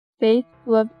faith,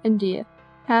 love, and death,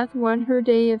 hath won her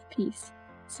day of peace.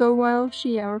 So while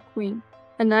she our queen,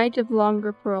 a knight of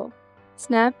longer pearl,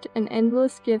 snapped an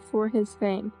endless gift for his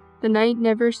fame, the knight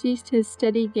never ceased his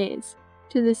steady gaze.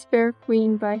 To this fair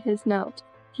queen by his knelt,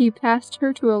 he passed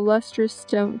her to a lustrous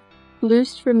stone,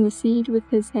 loosed from the seed with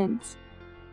his hands.